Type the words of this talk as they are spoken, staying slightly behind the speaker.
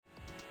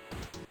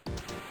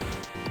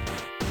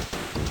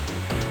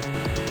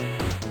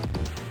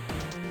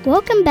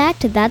Welcome back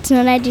to That's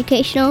Not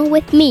Educational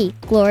with me,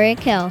 Gloria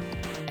Kell.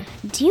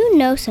 Do you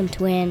know some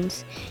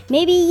twins?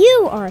 Maybe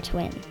you are a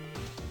twin.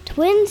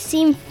 Twins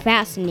seem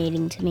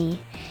fascinating to me.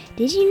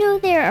 Did you know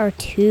there are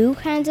two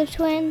kinds of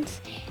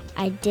twins?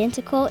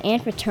 Identical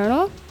and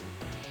fraternal?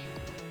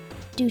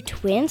 Do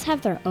twins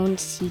have their own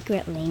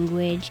secret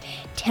language,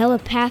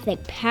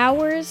 telepathic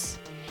powers?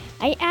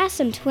 I asked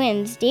some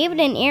twins, David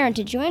and Aaron,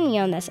 to join me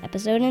on this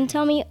episode and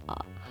tell me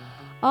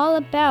all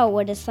about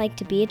what it's like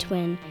to be a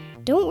twin.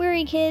 Don't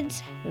worry,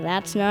 kids,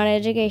 that's not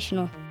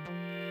educational.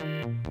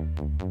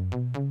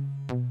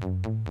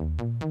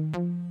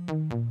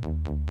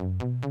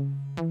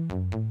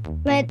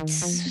 Let's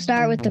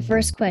start with the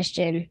first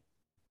question.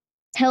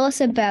 Tell us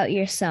about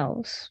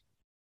yourselves.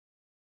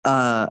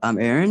 I'm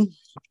Aaron.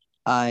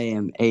 I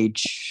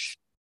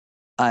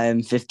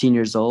am 15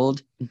 years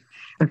old.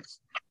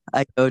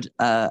 I'm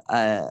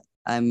a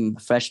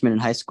freshman in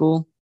high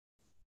school,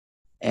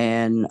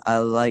 and I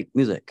like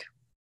music.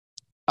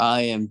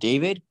 I am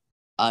David.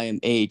 I am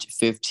age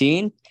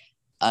 15.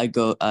 I'm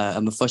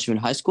a freshman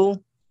in high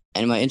school,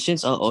 and my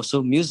interests are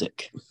also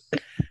music.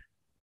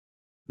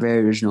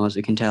 Very original, as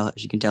you can tell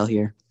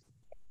here.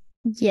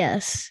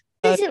 Yes.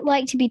 What is it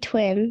like to be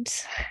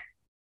twins?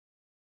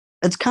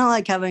 It's kind of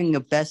like having a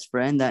best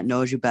friend that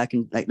knows you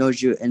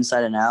knows you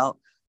inside and out.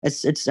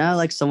 It's not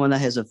like someone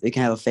that you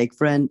can have a fake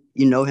friend.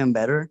 You know him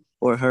better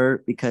or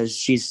her because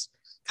she's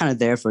kind of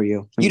there for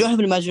you. You don't have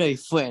an imaginary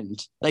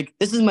friend. Like,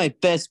 this is my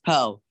best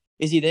pal.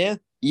 Is he there?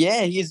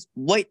 Yeah, he's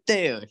right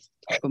there.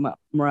 I'm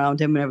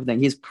around him and everything.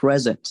 He's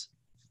present.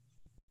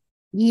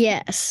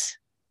 Yes.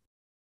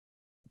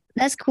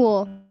 That's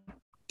cool.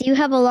 Do you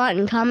have a lot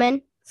in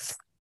common?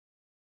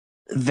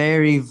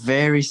 Very,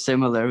 very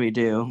similar. We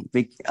do.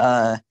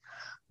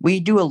 We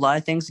do a lot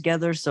of things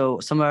together. So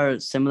some are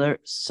similar.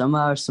 Some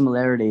of our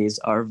similarities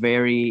are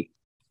very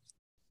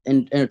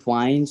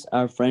intertwined.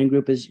 Our friend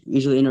group is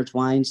usually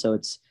intertwined, so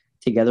it's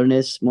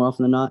togetherness more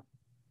often than not.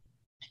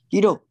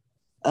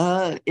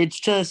 It's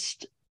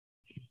just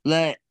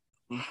that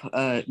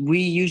we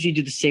usually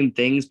do the same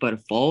things by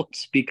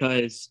default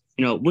because,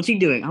 what's he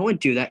doing? I want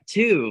to do that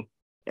too.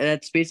 And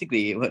that's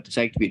basically what it's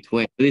like to be a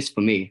twin, at least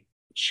for me.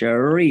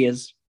 Sure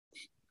is.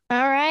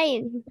 All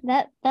right.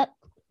 That.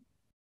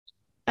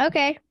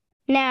 Okay.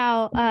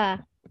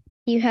 Now,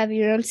 you have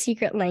your own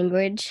secret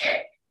language.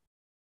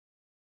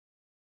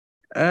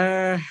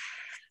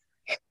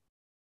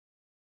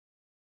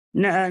 No,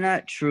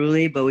 not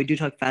truly, but we do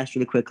talk fast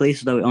really quickly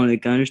so that we only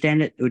can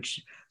understand it,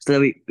 so that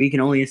we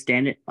can only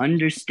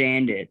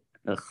understand it.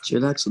 Ugh, Sure,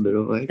 that's a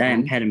little like that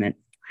impediment.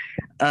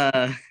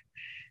 That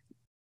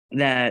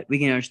we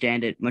can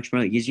understand it much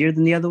more easier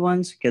than the other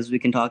ones because we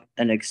can talk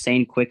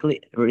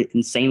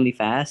insanely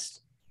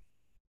fast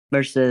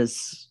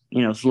versus,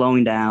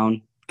 slowing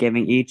down,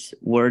 giving each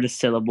word a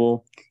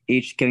syllable,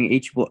 giving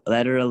each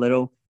letter a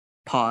little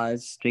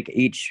pause to make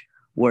each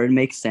word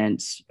make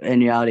sense.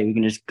 In reality, we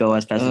can just go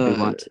as fast as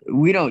we want.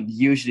 We don't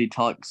usually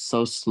talk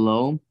so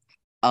slow.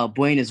 Our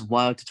brain is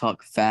wired to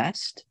talk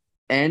fast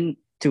and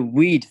to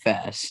read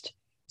fast.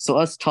 So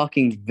us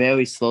talking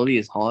very slowly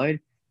is hard.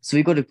 So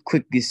we go to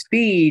quick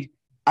speed.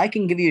 I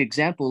can give you an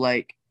example.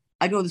 Like,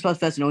 I go this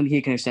fast and only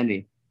he can understand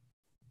me.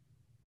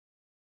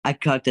 I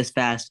talk this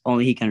fast,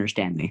 only he can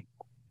understand me.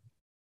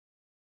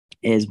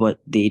 Is what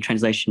the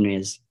translation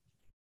is.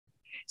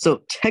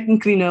 So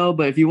technically no,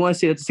 but if you want to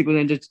say that's a secret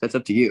language, that's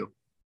up to you.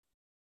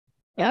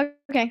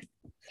 Okay.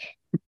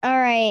 All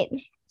right.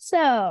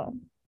 So,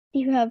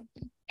 you have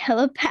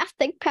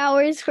telepathic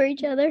powers for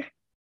each other?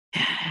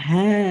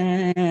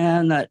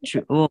 I'm not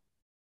sure. Well,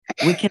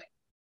 we can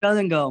go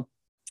and go.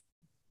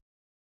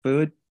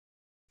 Food.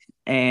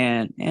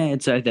 And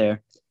it's right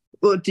there.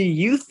 Well, do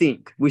you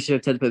think we should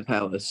have telepathic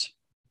powers?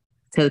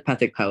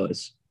 Telepathic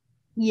powers?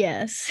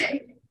 Yes.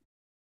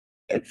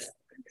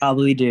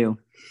 Probably do.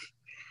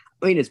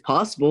 I mean, it's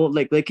possible.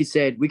 Like you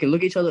said, we can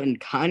look at each other and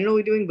kind of know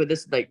what we're doing, but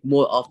this is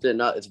more often than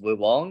not is we're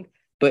wrong.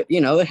 But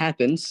it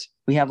happens.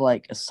 We have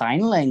a sign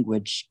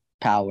language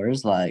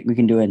powers, we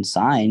can do it in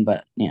sign,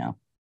 but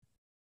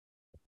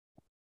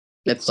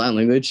that's sign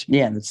language.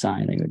 Yeah, that's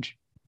sign language.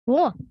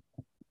 Cool.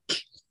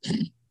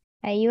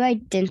 Are you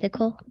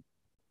identical?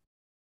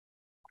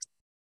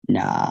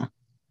 Nah.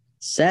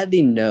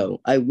 Sadly,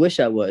 no. I wish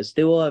I was.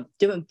 There are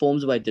different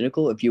forms of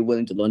identical if you're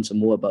willing to learn some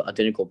more about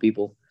identical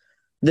people.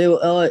 They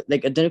were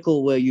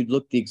identical where you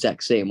look the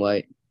exact same,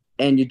 right?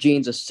 And your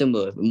genes are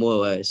similar, more or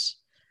less.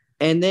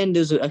 And then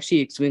there's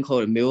actually something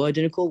called a mirror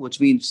identical,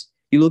 which means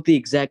you look the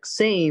exact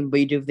same,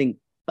 but you do think,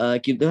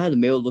 you know how the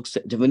mirror looks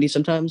differently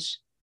sometimes?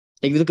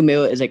 If you look at a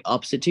mirror, it's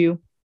opposite to you?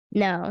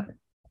 No.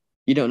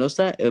 You don't notice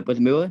that about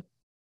the mirror?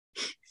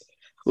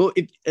 Well,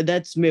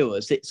 that's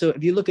mirrors. So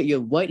if you look at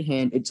your right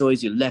hand, it's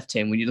always your left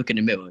hand when you look in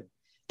the mirror.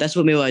 That's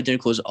what mirror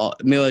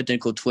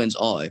identical twins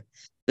are.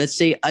 Let's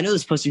say I know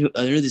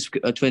these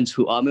twins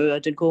who are mirror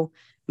identical.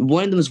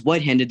 One of them is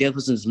right-handed, the other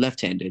person is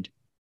left-handed.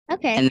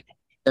 Okay. And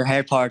their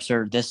hair parts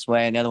are this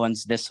way, and the other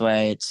one's this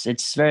way.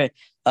 It's very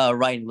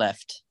right and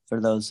left for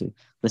those who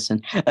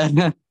listen.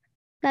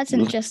 That's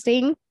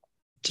interesting.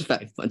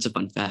 It's a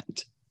fun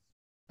fact.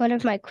 one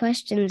of my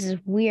questions is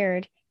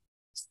weird.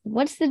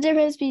 What's the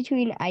difference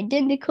between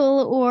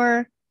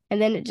identical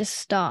and then it just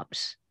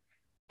stops?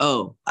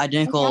 Oh,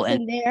 Identical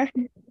and Nothing there.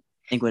 I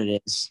think what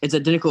it is. it's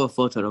identical or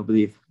fraternal, I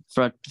believe.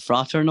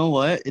 Fraternal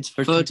what? It's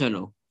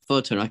Fraternal.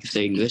 Fraternal, I can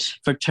say English.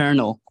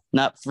 fraternal,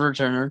 not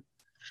fraterner.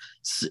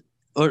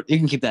 Or you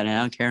can keep that in. I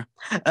don't care.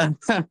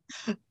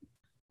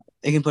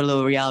 You can put a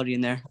little reality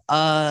in there.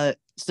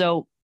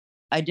 So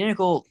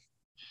identical.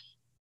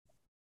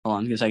 Hold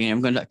on, give me a second.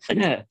 I'm going to.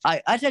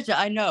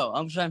 I know.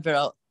 I'm trying to figure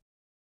out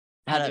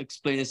How to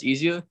explain this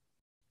easier?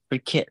 for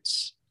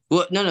kids.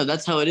 Well, no,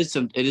 that's how it is.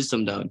 It is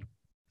summed down.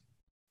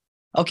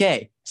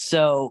 Okay,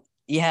 so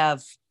you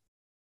have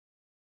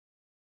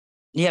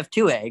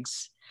two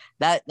eggs.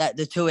 That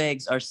the two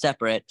eggs are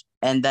separate,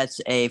 and that's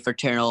a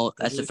fraternal.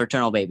 That's a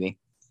fraternal baby.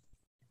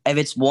 If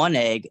it's one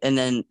egg,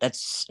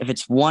 that's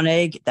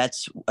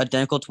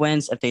identical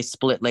twins. If they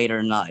split later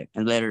in life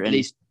and later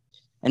in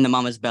the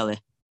mama's belly,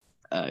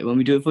 you want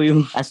me to do it for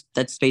you?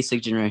 that's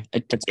basic generation.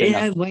 That's good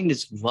Yeah, enough. mine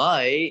is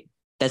right.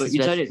 That's But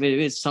you tried it.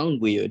 It sounds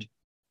weird.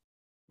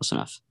 close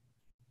enough.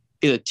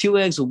 Either two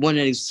eggs or one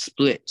egg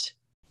split.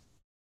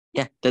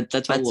 Yeah, that's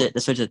That's it.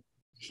 That's what it.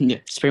 Yeah.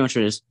 That's pretty much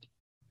what it is.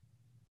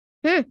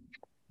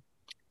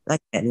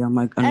 That candy on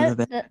my under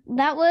the bed.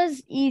 That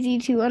was easy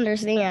to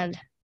understand.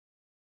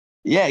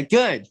 Yeah,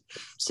 good.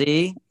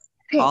 See,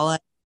 all I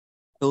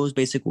those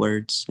basic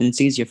words, and it's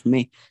easier for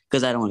me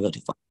because I don't want to go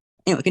too far.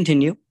 Anyway,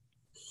 continue.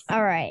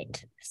 All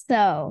right.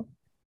 So,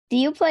 do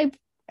you play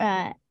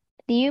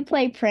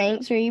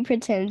pranks or you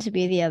pretend to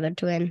be the other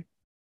twin?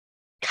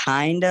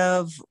 Kind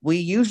of. We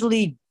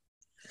usually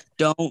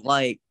don't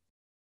like.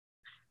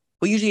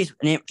 We usually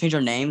change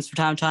our names from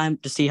time to time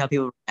to see how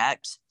people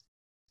react.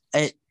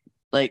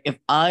 Like if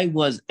I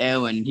was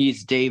Aaron and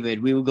he's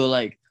David, we would go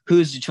like,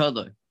 "Who's each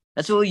other?"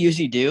 That's what we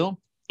usually do.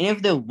 And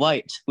if they're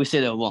white, we say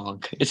they're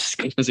wrong. It's just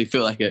because we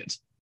feel like it.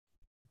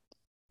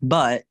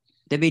 But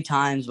there'd be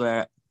times where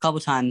a couple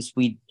times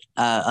we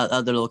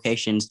other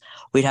locations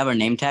we'd have our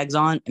name tags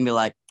on and be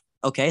like,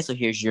 okay, so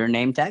here's your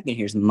name tag and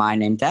here's my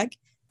name tag,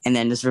 and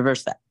then just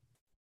reverse that.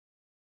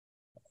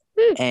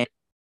 And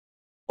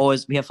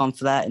always we have fun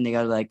for that, and they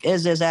go like,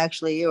 is this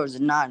actually you or is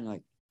it not? And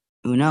like,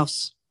 who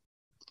knows?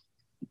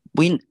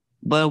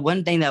 But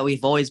one thing that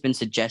we've always been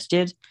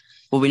suggested,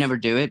 but we never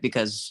do it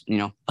because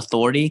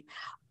authority,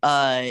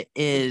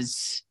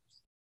 is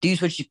do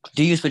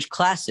you switch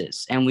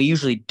classes? And we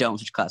usually don't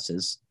switch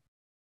classes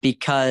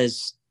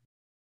because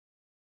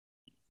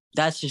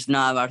that's just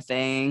not our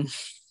thing.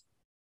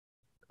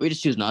 We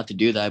just choose not to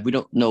do that. We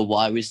don't know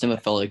why. We just never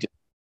felt like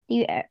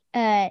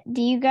it.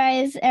 Do you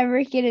guys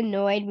ever get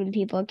annoyed when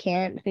people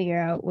can't figure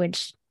out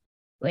which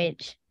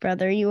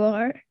brother you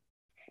are?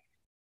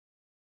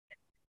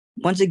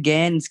 Once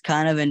again, it's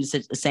kind of in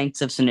a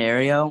sensitive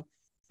scenario.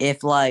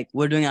 If like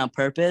we're doing it on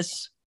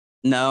purpose,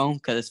 no,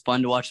 because it's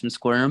fun to watch them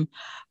squirm.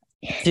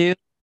 Two,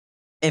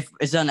 if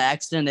it's on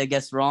accident, they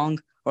guess wrong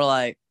or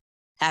like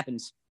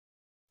happens.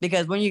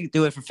 Because when you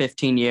do it for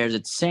 15 years,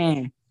 it's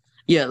same.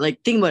 Yeah,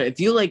 like think about it. If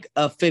you're like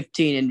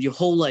 15 and your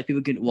whole life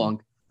people get it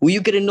wrong, will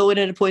you get annoyed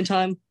at a point in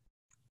time?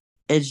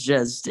 It's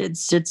just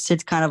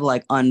it's kind of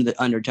like under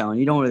the undertone.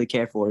 You don't really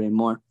care for it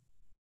anymore.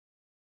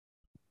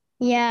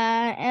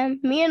 Yeah, and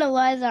me and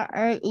Eliza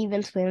aren't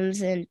even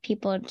twins, and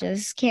people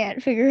just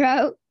can't figure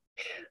out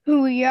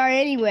who we are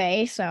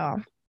anyway,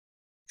 so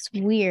it's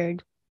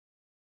weird.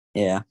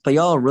 Yeah, but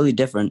y'all are really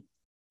different.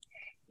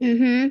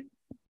 Now,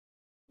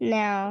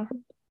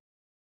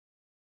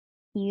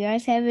 you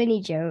guys have any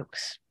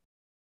jokes?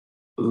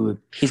 Ooh,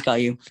 He's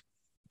got you.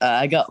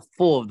 I got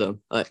 4 of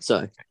them. All right,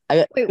 sorry. I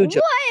got Wait, 2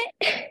 jokes.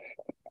 what?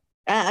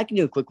 I can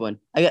do a quick one.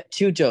 I got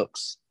 2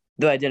 jokes.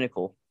 They're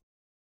identical.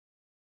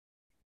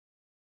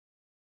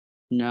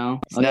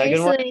 No. Okay,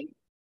 good one. Seriously?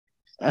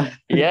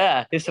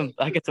 Yeah,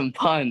 I got some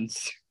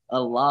puns. A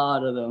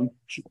lot of them.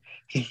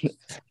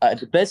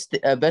 The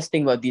best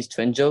thing about these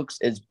twin jokes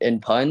is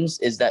in puns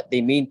is that they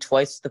mean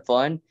twice the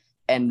fun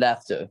and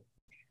laughter.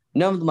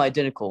 None of them are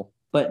identical.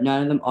 But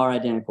none of them are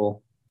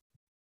identical.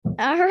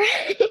 All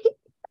right.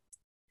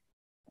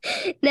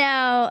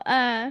 Now,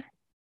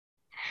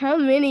 how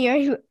many are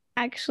you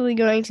actually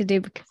going to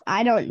do? Because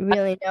I don't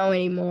really know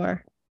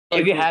anymore.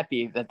 If you're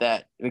happy at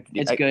that,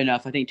 It's good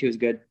enough. I think 2 is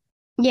good.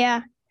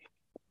 Yeah.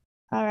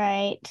 All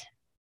right.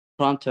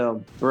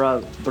 Pronto.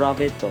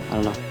 Bravito.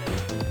 I don't know.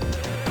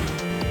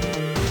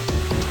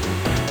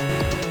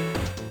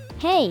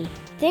 Hey,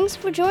 thanks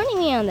for joining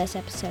me on this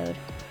episode.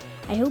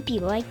 I hope you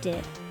liked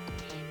it.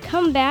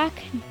 Come back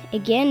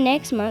again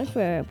next month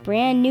for a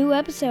brand new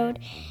episode,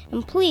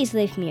 and please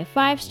leave me a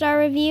 5-star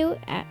review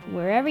at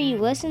wherever you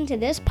listen to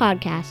this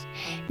podcast.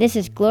 This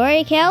is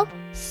Gloria Kell,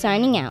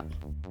 signing out.